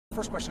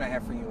First question I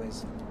have for you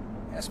is,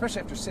 especially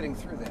after sitting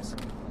through this,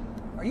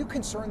 are you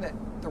concerned that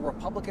the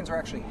Republicans are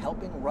actually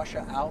helping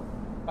Russia out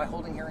by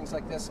holding hearings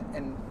like this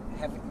and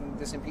having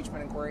this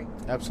impeachment inquiry?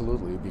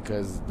 Absolutely,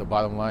 because the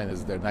bottom line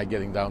is they're not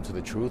getting down to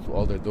the truth.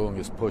 All they're doing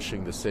is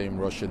pushing the same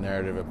Russian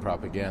narrative and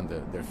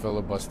propaganda. They're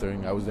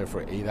filibustering. I was there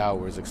for 8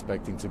 hours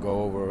expecting to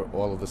go over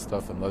all of the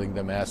stuff and letting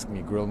them ask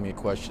me, grill me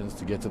questions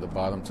to get to the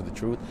bottom, to the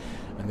truth.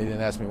 And they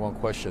didn't ask me one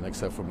question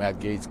except for Matt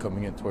Gaetz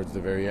coming in towards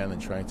the very end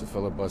and trying to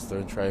filibuster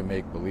and try and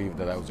make believe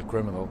that I was a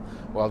criminal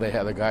while they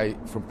had a guy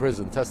from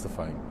prison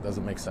testifying.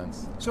 Doesn't make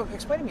sense. So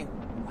explain to me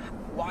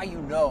why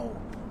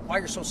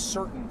you're so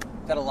certain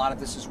that a lot of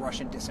this is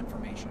Russian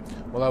disinformation.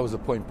 Well, I was a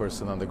point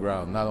person on the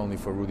ground, not only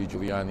for Rudy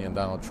Giuliani and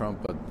Donald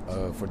Trump,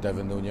 but for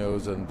Devin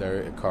Nunes and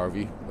Derek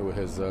Harvey,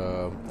 his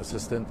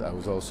assistant. I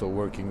was also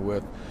working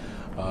with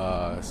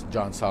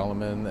John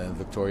Solomon and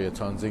Victoria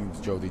Tunzing,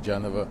 Jody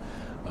Geneva,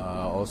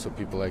 also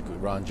people like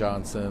Ron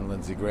Johnson,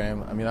 Lindsey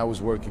Graham. I mean, I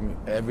was working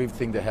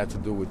everything that had to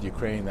do with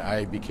Ukraine.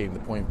 I became the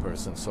point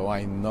person, so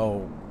I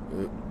know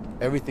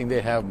everything they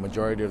have.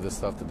 Majority of the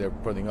stuff that they're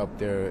putting up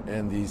there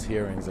in these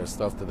hearings are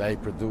stuff that I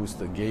produced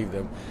and gave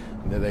them,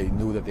 and that they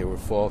knew that they were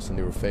false and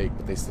they were fake,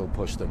 but they still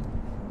pushed them.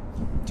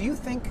 Do you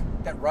think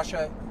that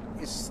Russia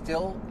is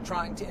still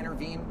trying to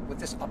intervene with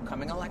this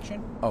upcoming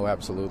election? Oh,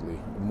 absolutely.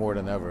 More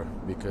than ever,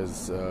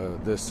 because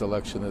this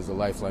election is a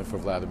lifeline for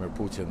Vladimir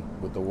Putin.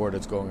 With the war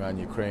that's going on in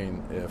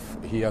Ukraine, if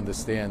he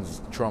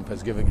understands Trump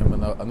has given him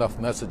enough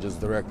messages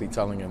directly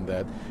telling him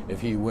that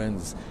if he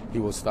wins, he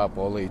will stop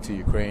all aid to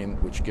Ukraine,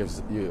 which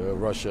gives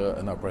Russia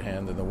an upper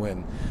hand and a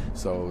win.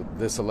 So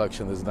this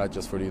election is not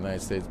just for the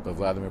United States, but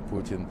Vladimir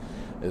Putin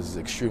is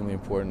extremely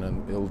important,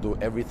 and it'll do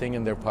everything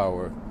in their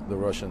power, the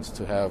Russians,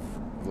 to have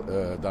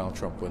Donald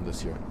Trump win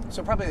this year.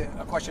 So probably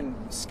a question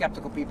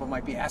skeptical people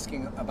might be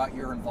asking about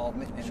your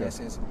involvement in this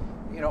is,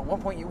 at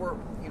one point you were,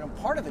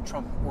 part of the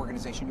Trump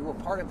organization. You were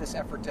part of this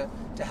effort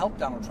to help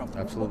Donald Trump.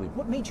 Absolutely.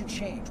 What made you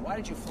change? Why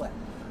did you flip?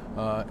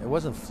 It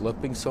wasn't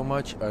flipping so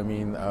much. I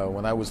mean,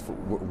 when I was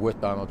with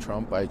Donald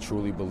Trump, I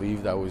truly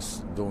believed I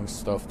was doing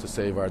stuff to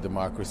save our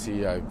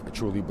democracy. I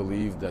truly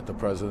believed that the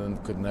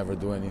president could never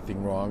do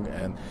anything wrong.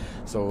 And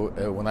so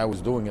when I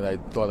was doing it, I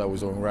thought I was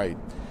doing right.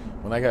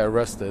 When I got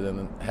arrested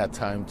and had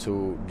time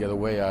to get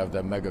away out of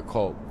that mega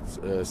cult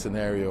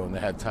scenario, and I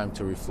had time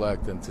to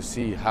reflect and to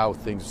see how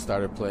things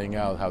started playing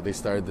out, how they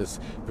started this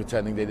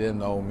pretending they didn't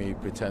know me,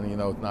 pretending,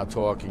 not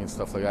talking and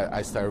stuff like that,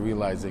 I started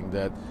realizing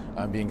that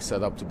I'm being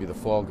set up to be the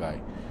fall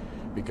guy.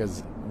 Because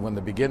when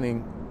the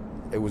beginning,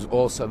 it was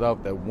all set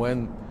up that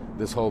when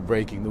this whole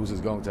breaking news is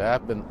going to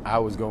happen, I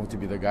was going to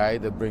be the guy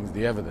that brings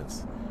the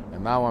evidence.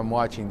 And now I'm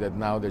watching that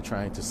now they're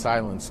trying to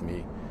silence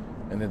me.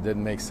 And it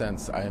didn't make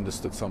sense. I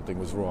understood something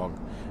was wrong,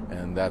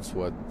 and that's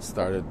what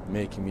started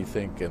making me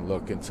think and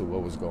look into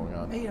what was going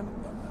on. Hey,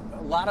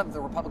 a lot of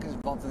the Republicans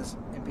involved in this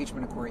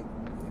impeachment inquiry,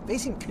 they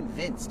seem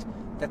convinced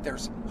that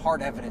there's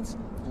hard evidence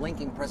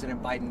linking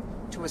President Biden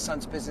to his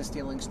son's business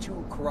dealings,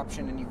 to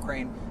corruption in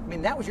Ukraine. I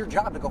mean, that was your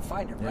job to go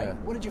find it, right? Yeah.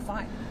 What did you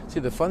find? See,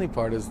 the funny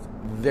part is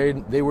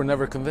they were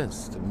never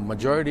convinced. The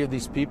majority of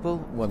these people,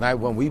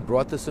 when we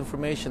brought this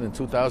information in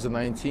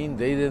 2019,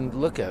 they didn't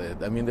look at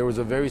it. I mean, there was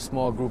a very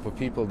small group of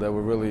people that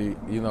were really,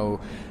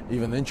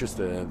 even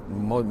interested.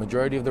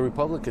 Majority of the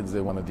Republicans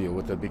didn't want to deal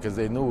with it because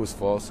they knew it was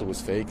false, it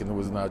was fake, and it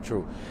was not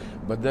true.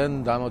 But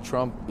then Donald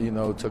Trump,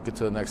 took it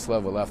to the next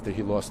level after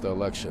he lost the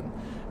election.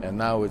 And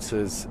now it's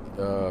his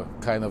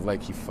kind of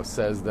like he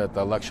says that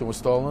the election was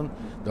stolen.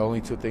 The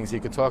only two things he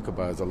could talk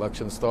about is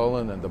election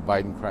stolen and the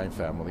Biden crime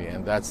family,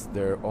 and that's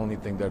their only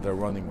thing that they're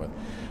running with.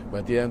 But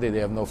at the end of the day, they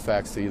have no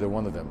facts to either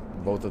one of them.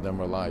 Both of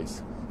them are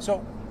lies. So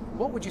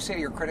what would you say to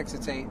your critics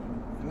that say,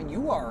 I mean,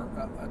 you are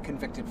a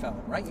convicted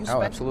felon, right?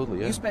 Absolutely,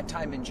 yeah. You spent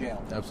time in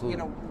jail.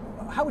 Absolutely.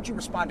 How would you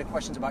respond to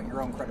questions about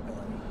your own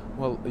credibility?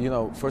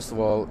 Well, first of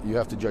all, you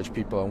have to judge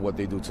people on what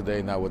they do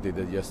today, not what they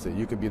did yesterday.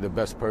 You could be the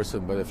best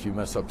person, but if you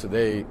mess up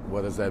today,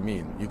 what does that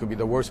mean? You could be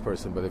the worst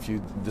person, but if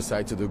you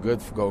decide to do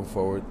good going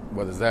forward,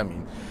 what does that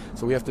mean?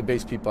 So we have to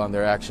base people on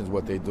their actions,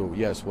 what they do.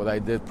 Yes, what I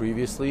did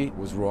previously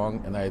was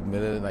wrong, and I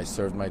admitted it, and I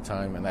served my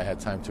time, and I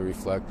had time to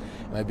reflect,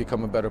 and I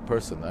become a better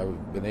person.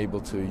 I've been able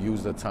to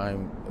use the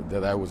time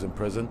that I was in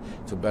prison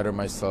to better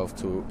myself,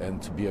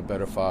 and to be a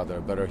better father,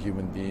 a better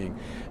human being.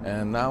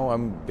 And now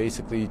I'm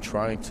basically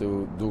trying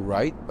to do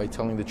right by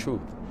telling the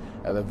truth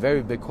at a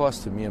very big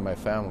cost to me and my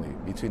family,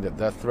 between the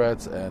death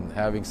threats and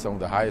having some of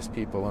the highest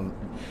people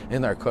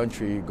in our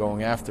country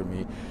going after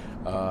me.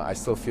 I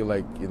still feel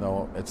like,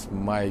 it's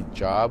my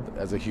job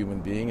as a human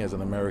being, as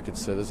an American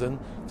citizen,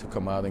 to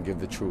come out and give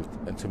the truth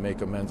and to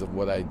make amends of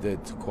what I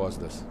did to cause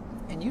this.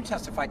 And you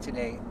testified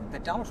today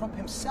that Donald Trump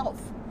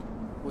himself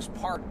was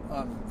part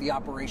of the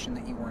operation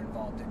that you were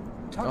involved in.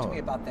 Talk to me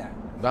about that.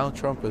 Donald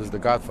Trump is the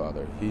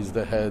godfather. He's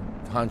the head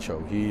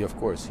honcho. Of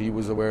course, he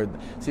was aware.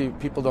 See,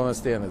 people don't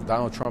understand that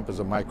Donald Trump is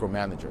a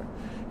micromanager.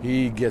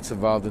 He gets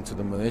involved into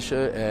the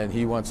minutia, and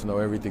he wants to know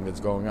everything that's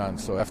going on.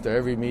 So after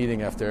every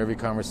meeting, after every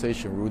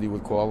conversation, Rudy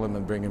would call him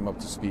and bring him up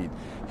to speed.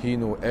 He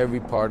knew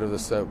every part of the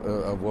step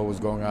of what was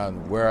going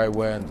on, where I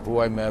went, who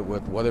I met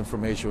with, what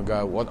information we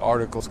got, what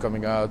articles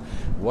coming out,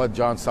 what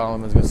John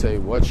Solomon's going to say,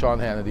 what Sean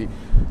Hannity.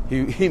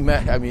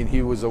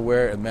 He was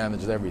aware and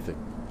managed everything.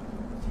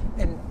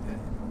 And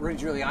Rudy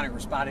Giuliani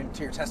responded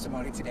to your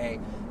testimony today.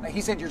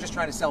 He said you're just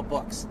trying to sell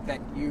books, that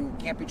you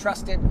can't be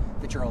trusted,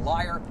 that you're a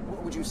liar.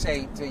 What would you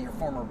say to your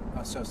former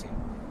associate?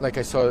 Like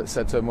I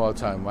said to him all the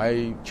time,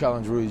 I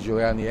challenge Rudy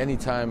Giuliani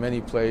anytime,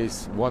 any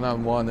place,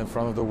 one-on-one in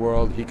front of the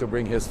world. He could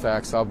bring his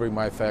facts, I'll bring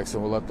my facts,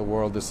 and we'll let the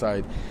world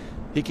decide.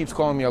 He keeps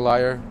calling me a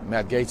liar.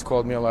 Matt Gaetz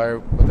called me a liar.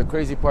 But the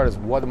crazy part is,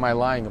 what am I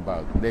lying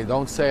about? They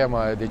don't say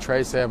they try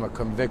to say I'm a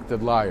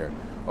convicted liar.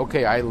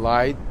 Okay, I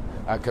lied.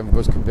 I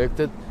was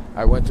convicted.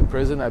 I went to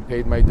prison. I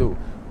paid my due.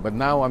 But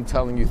now I'm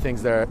telling you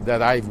things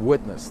that I've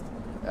witnessed.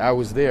 I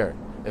was there.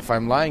 If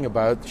I'm lying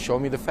about it, show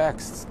me the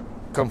facts.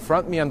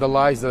 Confront me on the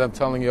lies that I'm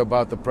telling you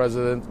about the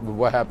president,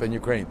 what happened in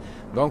Ukraine.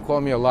 Don't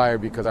call me a liar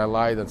because I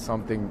lied on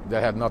something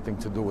that had nothing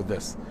to do with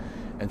this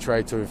and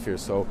try to interfere.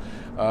 So,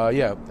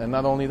 and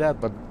not only that,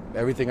 but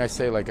everything I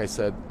say, like I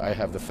said, I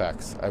have the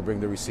facts. I bring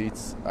the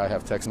receipts. I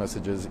have text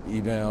messages,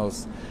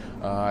 emails.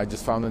 I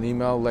just found an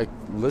email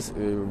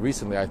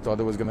recently. I thought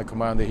it was going to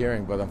come out in the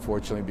hearing, but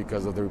unfortunately,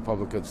 because of the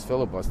Republicans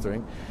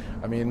filibustering,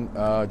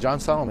 John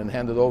Solomon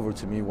handed over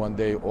to me one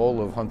day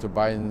all of Hunter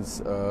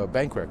Biden's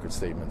bank record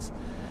statements.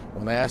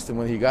 When I asked him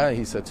when he got it,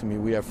 he said to me,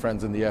 "We have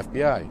friends in the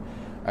FBI."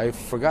 I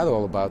forgot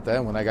all about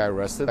that. When I got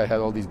arrested, I had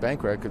all these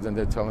bank records, and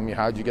they're telling me,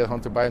 "How'd you get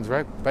Hunter Biden's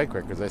bank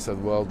records?" I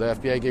said, "Well, the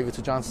FBI gave it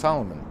to John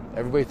Solomon."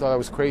 Everybody thought I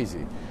was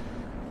crazy.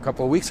 A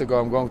couple of weeks ago,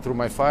 I'm going through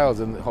my files,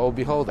 and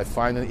behold, I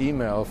find an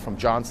email from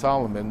John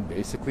Solomon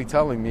basically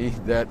telling me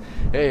that,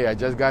 "Hey, I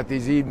just got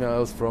these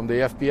emails from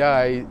the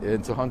FBI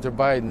into Hunter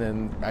Biden,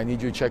 and I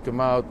need you to check them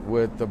out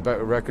with the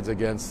records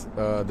against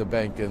the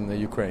bank in the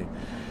Ukraine."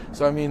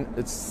 So,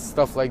 it's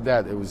stuff like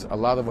that. It was a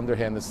lot of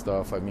underhanded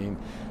stuff.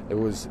 It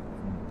was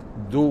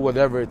do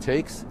whatever it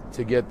takes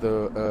to get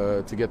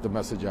the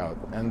message out.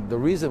 And the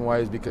reason why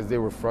is because they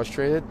were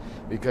frustrated,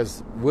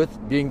 because with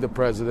being the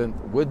president,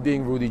 with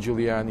being Rudy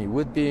Giuliani,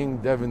 with being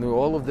Devin Nunes,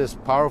 all of this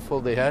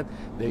powerful they had,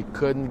 they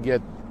couldn't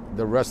get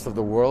the rest of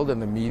the world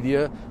and the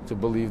media to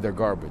believe they're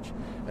garbage.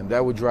 And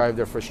that would drive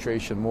their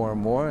frustration more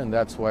and more, and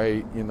that's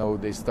why,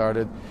 they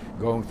started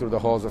going through the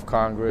halls of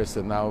Congress,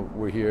 and now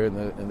we're here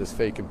in this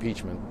fake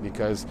impeachment,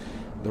 because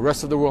the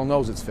rest of the world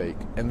knows it's fake,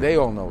 and they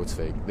all know it's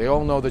fake. They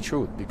all know the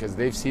truth, because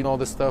they've seen all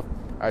this stuff.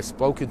 I've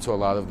spoken to a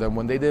lot of them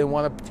when they didn't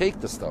want to take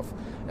the stuff,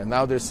 and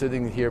now they're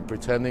sitting here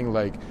pretending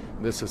like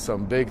this is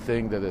some big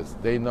thing that is.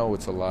 They know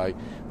it's a lie.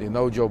 They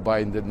know Joe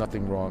Biden did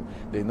nothing wrong.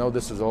 They know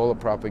this is all a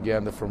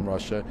propaganda from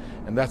Russia,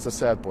 and that's the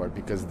sad part,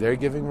 because they're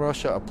giving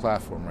Russia a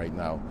platform right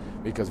now.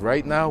 Because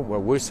right now, where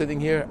we're sitting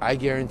here, I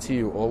guarantee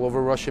you, all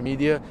over Russia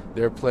media,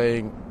 they're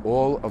playing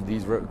all of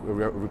these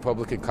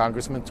Republican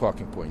congressmen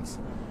talking points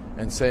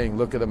and saying,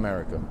 "Look at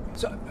America."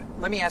 So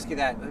let me ask you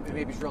that,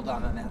 maybe drill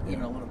down on that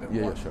even a little bit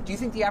more. Yeah, sure. Do you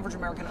think the average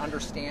American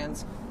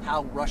understands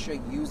how Russia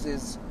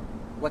uses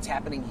what's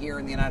happening here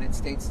in the United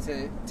States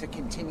to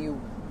continue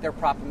their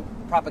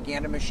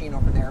propaganda machine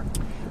over there?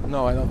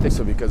 No, I don't think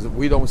so, because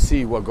we don't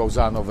see what goes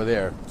on over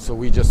there. So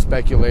we just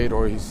speculate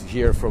or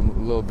hear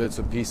from little bits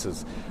and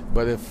pieces.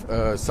 But if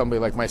somebody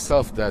like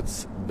myself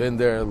that's been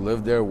there,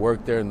 lived there,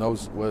 worked there,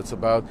 knows what it's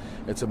about,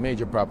 it's a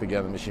major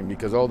propaganda machine,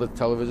 because all the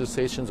television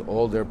stations,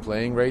 all they're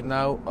playing right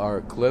now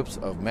are clips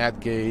of Matt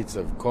Gaetz,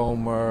 of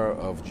Comer,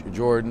 of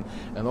Jordan,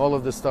 and all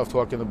of this stuff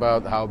talking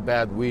about how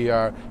bad we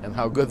are and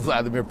how good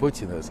Vladimir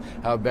Putin is,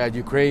 how bad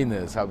Ukraine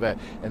is, how bad,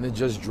 and it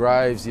just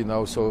drives,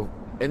 so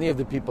any of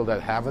the people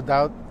that have a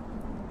doubt,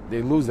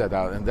 they lose that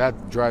out, and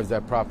that drives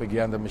that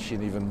propaganda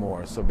machine even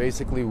more. So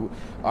basically,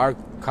 our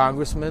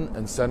congressmen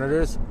and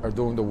senators are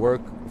doing the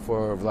work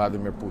for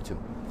Vladimir Putin.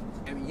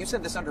 You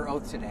said this under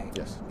oath today.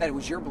 Yes. That it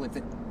was your belief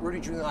that Rudy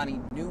Giuliani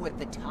knew at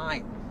the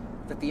time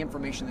that the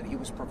information that he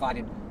was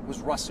provided was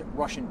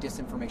Russian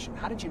disinformation.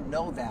 How did you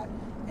know that?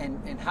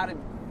 And how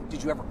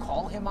did you ever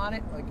call him on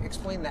it?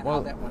 Explain that, how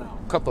that went out.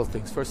 A couple of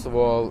things. First of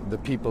all, the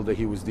people that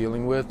he was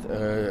dealing with,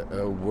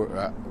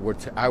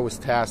 I was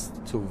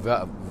tasked to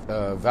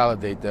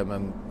validate them,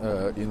 and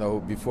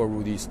before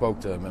Rudy spoke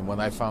to them. And when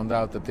I found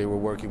out that they were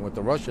working with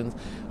the Russians,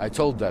 I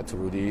told that to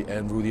Rudy,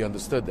 and Rudy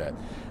understood that.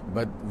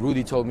 But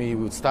Rudy told me he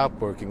would stop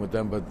working with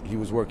them, but he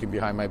was working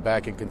behind my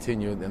back and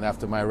continued. And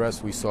after my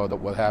arrest, we saw that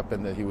what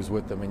happened, that he was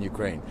with them in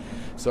Ukraine.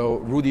 So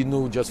Rudy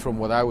knew just from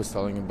what I was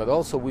telling him. But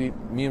also,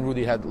 me and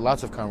Rudy had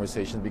lots of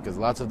conversations, because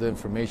lots of the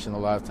information a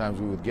lot of times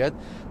we would get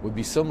would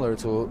be similar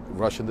to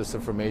Russian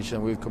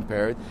disinformation. We would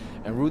compare it.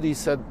 And Rudy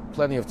said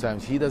plenty of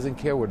times he doesn't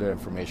care where the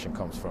information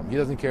comes from. He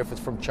doesn't care if it's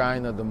from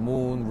China, the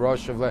moon,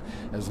 Russia,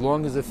 as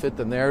long as it fit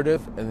the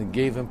narrative and it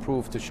gave him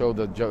proof to show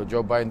that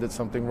Joe Biden did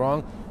something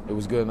wrong, it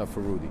was good enough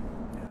for Rudy.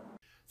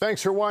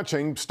 Thanks for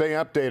watching. Stay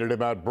updated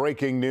about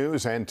breaking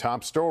news and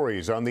top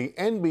stories on the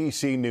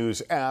NBC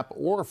News app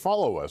or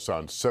follow us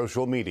on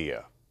social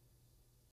media.